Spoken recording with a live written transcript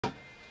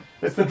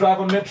It's the Drive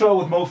on Metro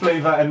with Mo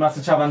Flavor and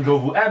Masichava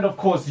Ndlovu. And of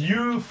course,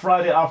 you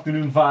Friday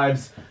afternoon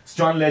vibes. It's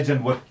John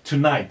Legend with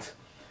Tonight.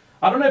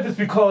 I don't know if it's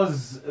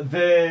because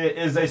there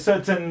is a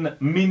certain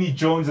Minnie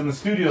Jones in the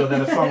studio that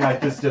a song like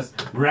this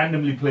just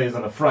randomly plays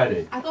on a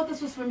Friday. I thought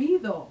this was for me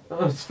though.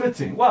 It's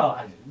fitting.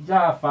 Well,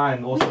 yeah,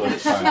 fine. Also,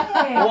 it's fine.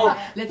 Well,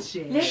 Let's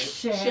share. Let's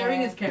share.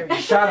 Sharing is caring.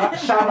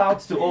 shout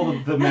outs to all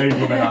of the married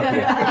women out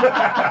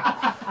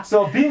there.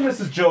 So, Being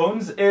Mrs.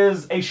 Jones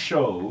is a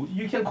show.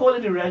 You can call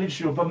it a reality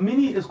show, but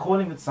Minnie is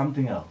calling it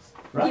something else,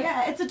 right?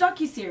 Yeah, it's a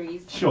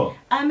docu-series. Sure.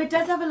 It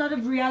does have a lot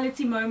of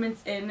reality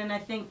moments in, and I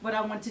think what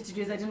I wanted to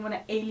do is I didn't want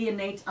to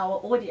alienate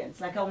our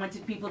audience. Like, I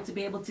wanted people to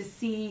be able to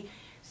see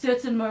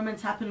certain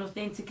moments happen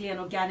authentically and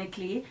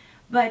organically,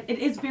 but it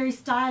is very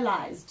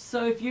stylized.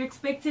 So if you're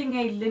expecting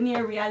a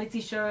linear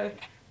reality show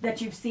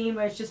that you've seen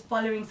where it's just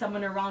following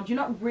someone around, you're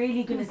not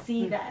really going to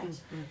see that.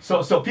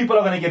 So people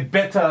are going to get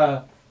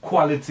better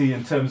quality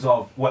in terms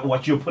of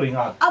what you're putting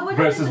out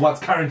versus what's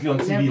currently on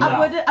TV now.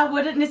 I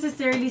wouldn't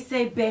necessarily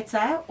say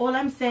better. All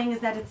I'm saying is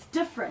that it's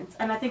different,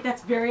 and I think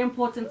that's very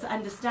important to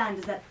understand,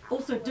 is that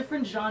also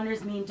different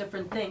genres mean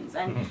different things,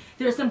 and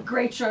there are some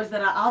great shows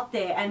that are out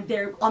there and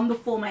they're on the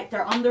format,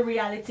 they're on the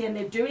reality, and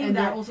they're doing and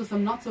that. there are also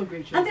some not so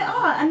great shows. And they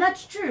are, and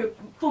that's true.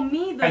 For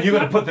me, and you're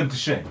going to put them to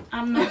shame.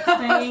 I'm not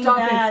saying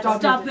that.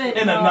 Stop it.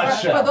 In a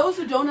nutshell. For those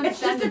who don't understand it's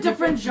just the a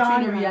different difference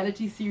between genre. a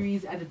reality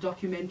series and a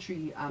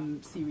documentary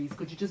series,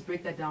 could you just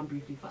break that down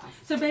briefly for us?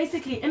 So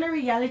basically, in a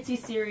reality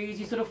series,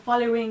 you're sort of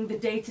following the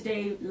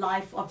day-to-day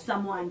life of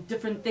someone,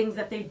 different things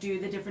that they do,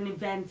 the different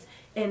events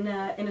in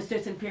a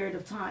certain period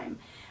of time,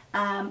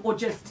 or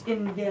just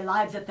in their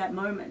lives at that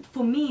moment.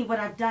 For me, what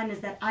I've done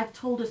is that I've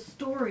told a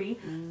story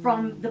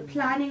from the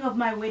planning of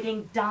my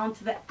wedding down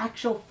to the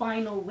actual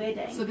final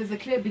wedding. So there's a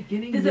clear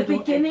beginning, There's a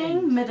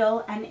beginning,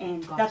 middle, and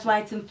end. Gotcha. That's why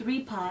it's in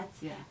 3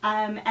 parts. Yeah.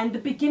 And the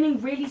beginning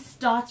really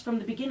starts from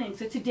the beginning.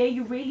 So today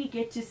you really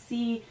get to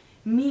see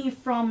me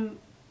from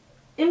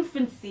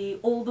infancy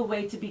all the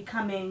way to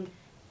becoming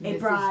a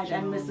bride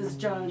and Mrs.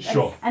 Jones.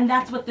 Sure. And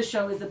that's what the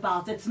show is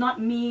about. It's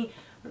not me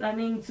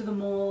running to the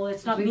mall.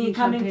 It's not Drinking me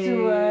coming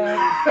to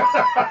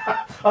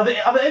Are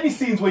there any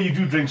scenes where you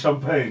do drink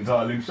champagne,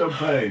 darling?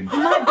 Champagne.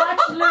 my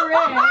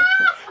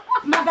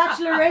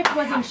bachelorette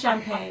was in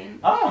Champagne.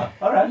 Ah,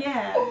 all right.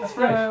 Yeah. That's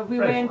So fresh, we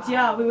fresh. went.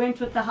 Yeah, we went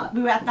with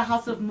we were at the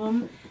House of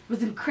Mum. It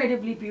was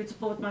incredibly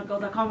beautiful with my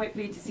girls. I can't wait for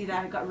you to see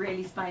that. It got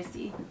really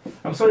spicy.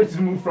 I'm sorry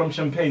to move from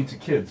champagne to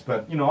kids,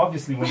 but you know,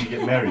 obviously, when you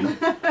get married,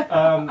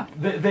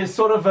 there's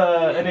sort of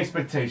an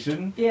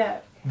expectation. Yeah.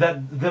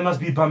 That there must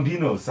be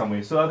bambinos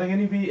somewhere. So are there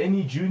going to be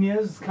any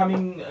juniors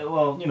coming?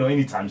 Well, you know,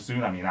 anytime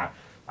soon. I mean,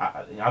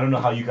 I don't know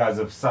how you guys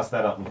have sussed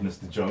that out with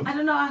Mr. Jones. I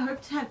don't know. I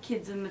hope to have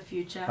kids in the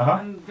future.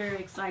 I'm very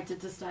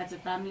excited to start a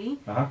family.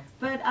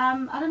 But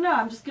I don't know.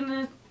 I'm just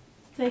gonna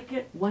take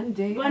it one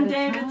day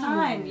at a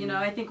time. You know,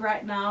 I think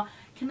right now,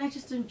 can I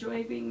just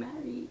enjoy being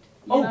married?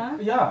 You know?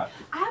 Yeah.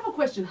 I have a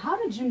question.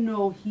 How did you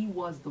know he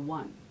was the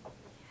one?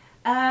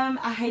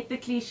 I hate the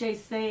cliche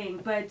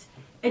saying, but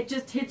it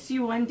just hits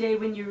you one day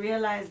when you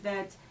realize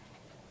that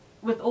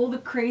with all the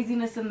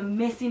craziness and the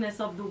messiness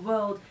of the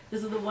world,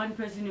 this is the one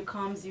person who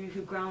calms you,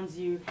 who grounds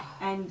you,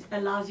 and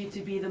allows you to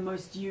be the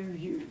most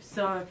you.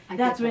 So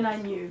that's when I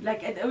knew.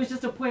 Like, it was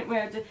just a point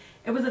where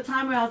it was a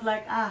time where I was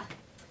like,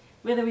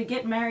 whether we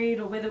get married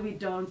or whether we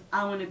don't,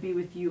 I want to be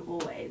with you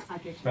always.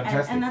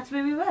 Fantastic. And that's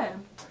where we were.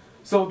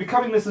 So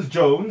Becoming Mrs.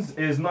 Jones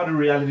is not a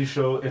reality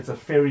show, it's a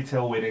fairy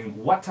tale wedding.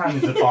 What time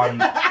is it on?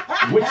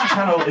 Which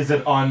channel is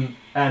it on?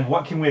 And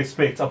what can we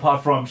expect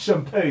apart from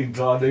champagne,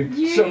 darling?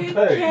 You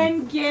champagne.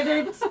 can get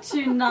it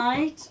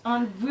tonight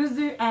on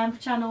Vuzu Amp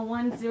channel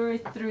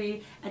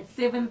 103 at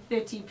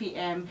 7:30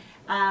 p.m.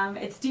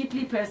 It's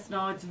deeply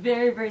personal, it's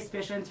very, very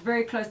special, it's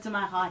very close to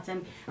my heart,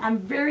 and I'm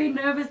very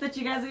nervous that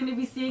you guys are going to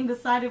be seeing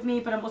this side of me,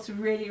 but I'm also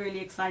really,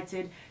 really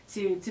excited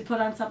to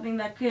put on something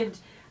that could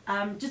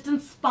just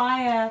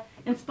inspire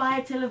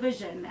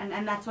television,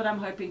 and that's what I'm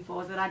hoping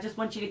for, is that I just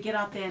want you to get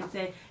out there and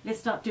say, let's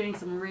start doing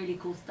some really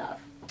cool stuff.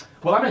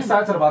 Well, I'm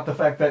excited about the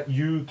fact that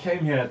you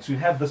came here to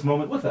have this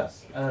moment with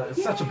us.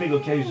 It's such a big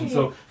occasion,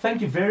 so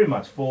thank you very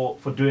much for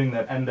doing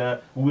that, and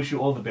we wish you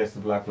all the best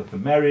of luck with the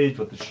marriage,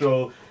 with the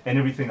show, and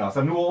everything else.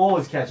 I mean, we'll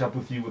always catch up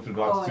with you with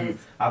regards to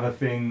other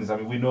things. I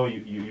mean, we know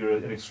you're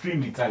an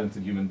extremely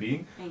talented human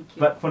being. Thank you.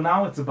 But for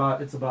now, it's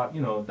about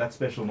you know, that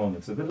special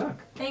moment, so good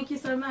luck. Thank you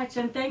so much,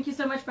 and thank you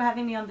so much for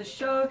having me on the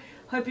show.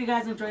 Hope you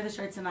guys enjoy the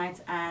show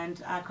tonight,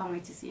 and I can't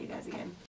wait to see you guys again.